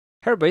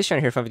Hey everybody, Sean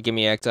here from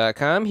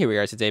VidGamiac.com. Here we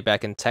are today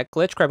back in Tech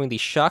Glitch, grabbing the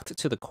Shocked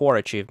to the Core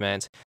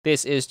achievement.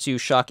 This is to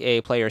shock a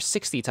player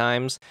 60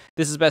 times.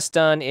 This is best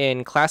done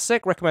in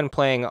Classic. Recommend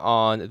playing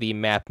on the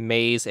map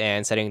Maze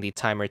and setting the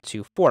timer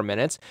to 4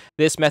 minutes.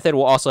 This method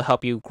will also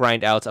help you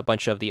grind out a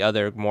bunch of the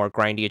other more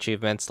grindy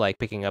achievements like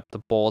picking up the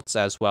bolts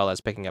as well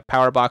as picking up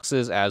power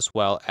boxes as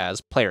well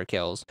as player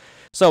kills.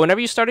 So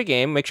whenever you start a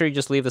game, make sure you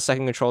just leave the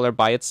second controller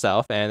by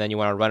itself, and then you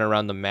want to run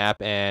around the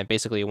map and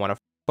basically you want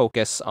to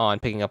focus on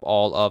picking up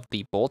all of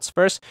the bolts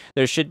first.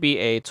 There should be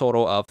a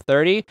total of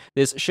 30.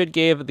 This should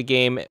give the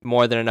game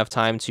more than enough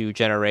time to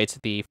generate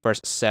the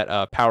first set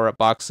of power-up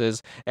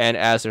boxes, and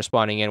as they're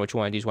spawning in, which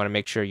one of these you want to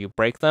make sure you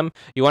break them.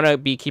 You want to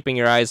be keeping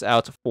your eyes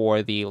out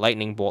for the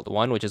lightning bolt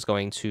one, which is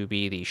going to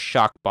be the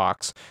shock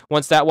box.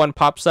 Once that one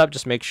pops up,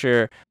 just make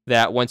sure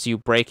that once you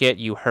break it,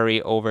 you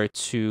hurry over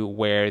to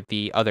where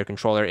the other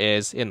controller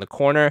is in the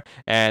corner,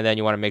 and then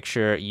you want to make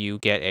sure you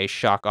get a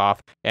shock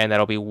off, and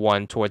that'll be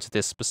one towards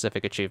this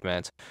specific achievement.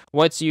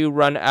 Once you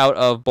run out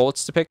of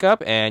bolts to pick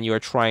up and you're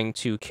trying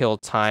to kill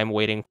time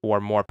waiting for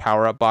more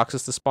power-up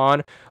boxes to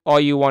spawn, all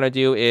you want to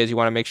do is you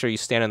want to make sure you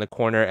stand in the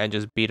corner and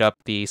just beat up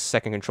the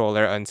second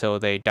controller until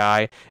they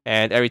die,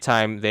 and every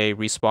time they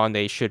respawn,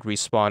 they should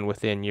respawn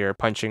within your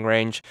punching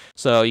range,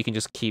 so you can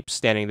just keep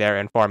standing there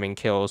and farming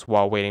kills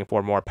while waiting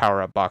for more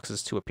power-up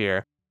boxes to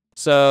appear.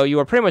 So you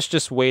are pretty much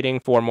just waiting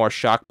for more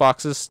shock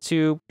boxes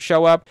to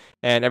show up,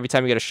 and every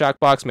time you get a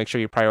shock box, make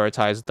sure you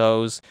prioritize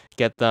those,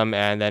 get them,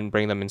 and then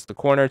bring them into the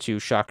corner to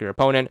shock your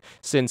opponent.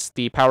 Since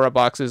the power-up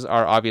boxes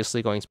are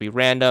obviously going to be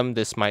random,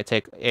 this might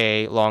take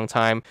a long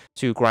time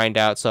to grind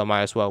out, so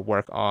might as well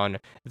work on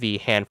the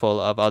handful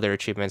of other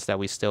achievements that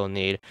we still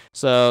need.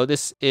 So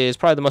this is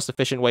probably the most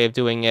efficient way of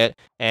doing it,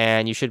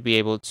 and you should be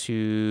able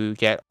to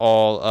get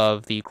all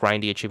of the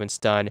grindy achievements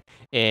done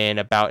in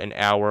about an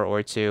hour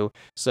or two.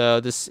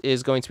 So this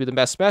is going to be the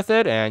best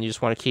method, and you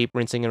just want to keep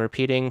rinsing and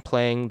repeating,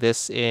 playing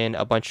this in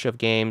a bunch of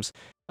games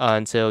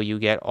until you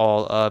get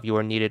all of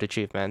your needed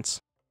achievements.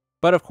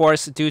 But of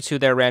course, due to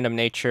their random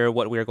nature,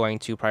 what we're going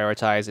to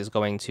prioritize is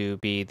going to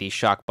be the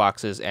shock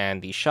boxes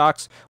and the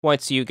shocks.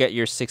 Once you get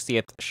your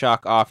 60th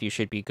shock off, you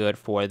should be good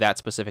for that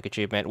specific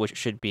achievement, which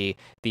should be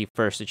the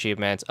first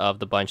achievement of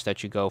the bunch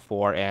that you go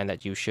for and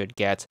that you should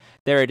get.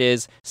 There it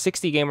is,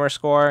 60 gamer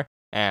score,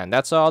 and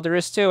that's all there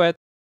is to it.